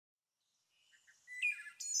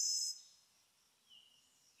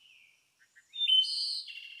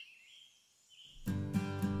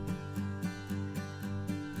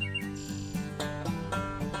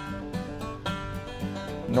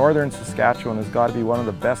northern Saskatchewan has got to be one of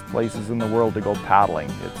the best places in the world to go paddling.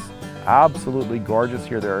 It's absolutely gorgeous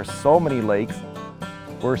here. There are so many lakes.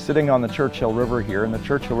 We're sitting on the Churchill River here, and the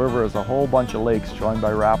Churchill River is a whole bunch of lakes joined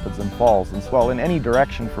by rapids and falls. And so, well, in any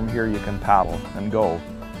direction from here you can paddle and go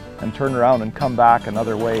and turn around and come back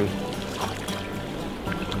another way.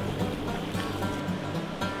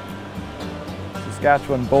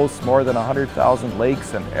 Saskatchewan boasts more than 100,000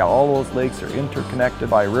 lakes, and all those lakes are interconnected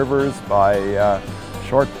by rivers, by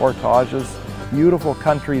short portages. Beautiful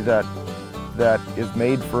country that is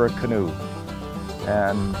made for a canoe.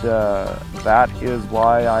 And that is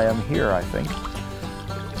why I am here, I think.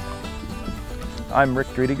 I'm Rick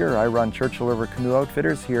Driediger. I run Churchill River Canoe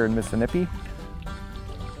Outfitters here in Missinipe.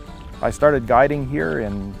 I started guiding here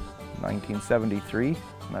in 1973,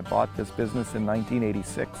 and I bought this business in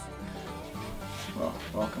 1986. Well,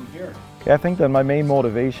 welcome here. I think that my main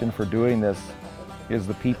motivation for doing this is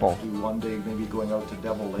the people. One day maybe going out to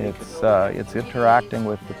Devil Lake. It's interacting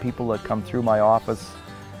with the people that come through my office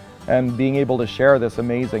and being able to share this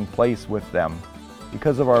amazing place with them.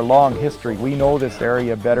 Because of our long history, we know this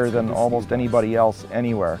area better than almost anybody else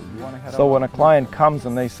anywhere. So when a client comes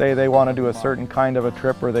and they say they want to do a certain kind of a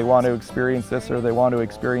trip, or they want to experience this or they want to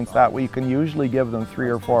experience that, we can usually give them 3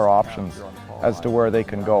 or 4 options as to where they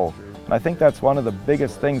can go. And I think that's one of the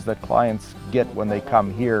biggest things that clients get when they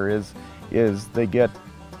come here is they get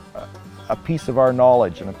a piece of our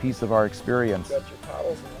knowledge and a piece of our experience.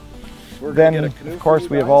 Then, of course,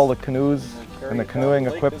 we have all the canoes and the canoeing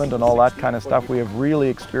equipment and all that kind of stuff. We have really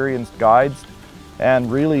experienced guides and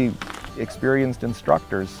really experienced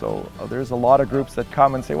instructors. So there's a lot of groups that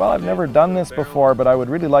come and say, well, I've never done this before, but I would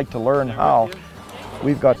really like to learn how.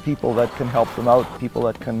 We've got people that can help them out, people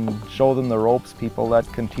that can show them the ropes, people that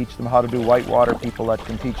can teach them how to do whitewater, people that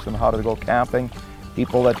can teach them how to go camping,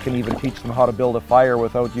 people that can even teach them how to build a fire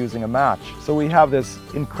without using a match. So we have this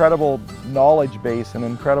incredible knowledge base and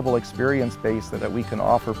incredible experience base that we can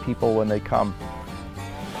offer people when they come.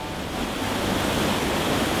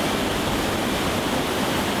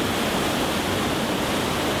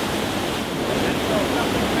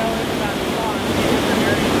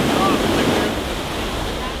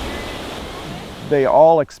 They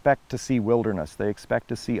all expect to see wilderness. They expect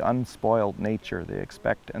to see unspoiled nature. They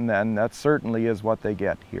expect, and then that certainly is what they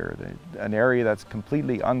get here. An area that's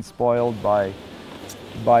completely unspoiled by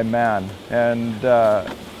man, and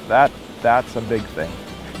that's a big thing.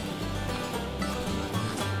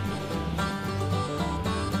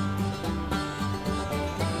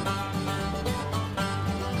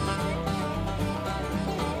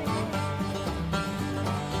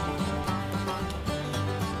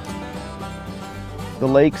 The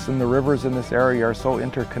lakes and the rivers in this area are so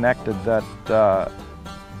interconnected that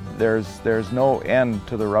there's no end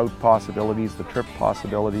to the route possibilities, the trip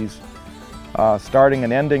possibilities. Starting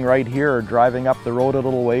and ending right here, or driving up the road a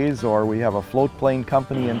little ways, or we have a float plane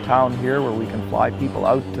company in town here where we can fly people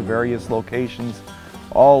out to various locations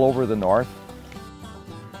all over the north.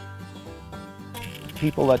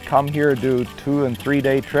 People that come here do 2- and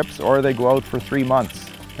 3-day trips, or they go out for 3 months,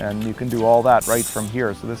 and you can do all that right from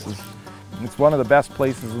here. So it's one of the best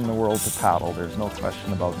places in the world to paddle, there's no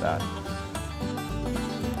question about that.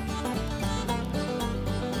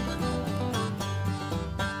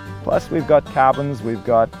 Plus we've got cabins, we've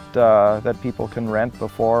got that people can rent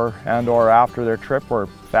before and or after their trip, where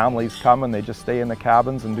families come and they just stay in the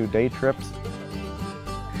cabins and do day trips.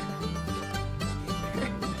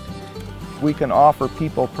 We can offer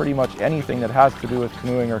people pretty much anything that has to do with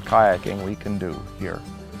canoeing or kayaking we can do here,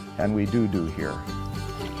 and we do here.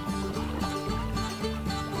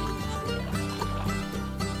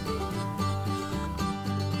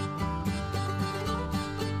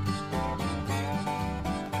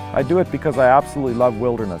 I do it because I absolutely love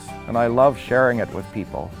wilderness, and I love sharing it with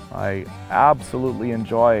people. I absolutely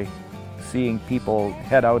enjoy seeing people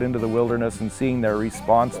head out into the wilderness and seeing their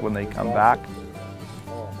response when they come back.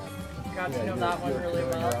 Got to know that one really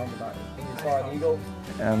well.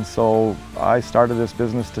 And so I started this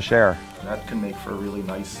business to share. That can make for a really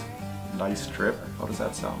nice trip. How does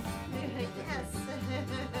that sound?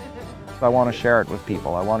 I want to share it with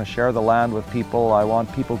people. I want to share the land with people. I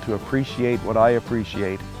want people to appreciate what I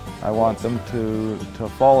appreciate. I want them to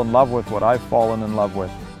fall in love with what I've fallen in love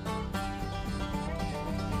with.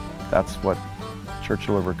 That's what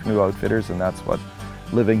Churchill River Canoe Outfitters, and that's what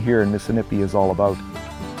living here in Missinipe is all about.